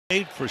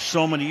For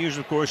so many years,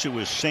 of course, it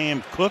was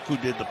Sam Cook who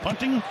did the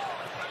punting.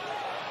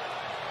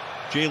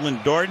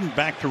 Jaelon Darden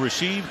back to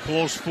receive,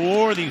 calls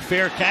for the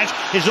fair catch.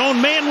 His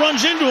own man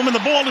runs into him, and the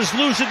ball is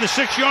loose at the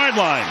 6-yard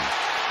line.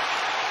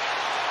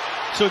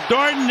 So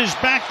Darden is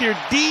back there.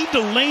 D.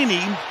 Delaney,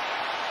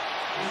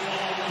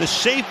 the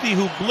safety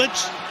who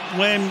blitzed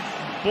when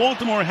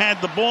Baltimore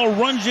had the ball,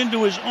 runs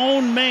into his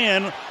own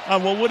man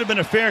on what would have been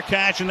a fair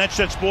catch, and that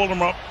sets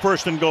Baltimore up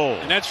 1st and goal.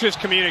 And that's just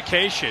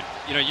communication.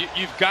 You know,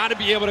 you've got to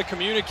be able to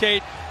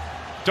communicate.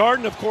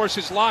 Darden, of course,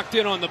 is locked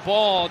in on the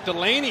ball.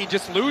 Delaney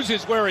just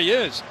loses where he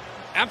is.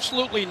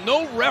 Absolutely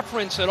no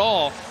reference at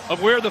all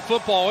of where the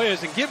football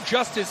is. And give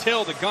Justice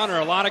Hill, the gunner,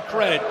 a lot of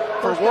credit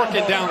for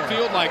working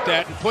downfield like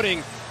that and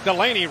putting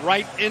Delaney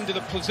right into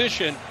the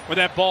position where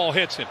that ball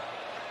hits him.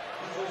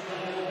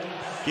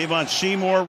 Gave on Seymour.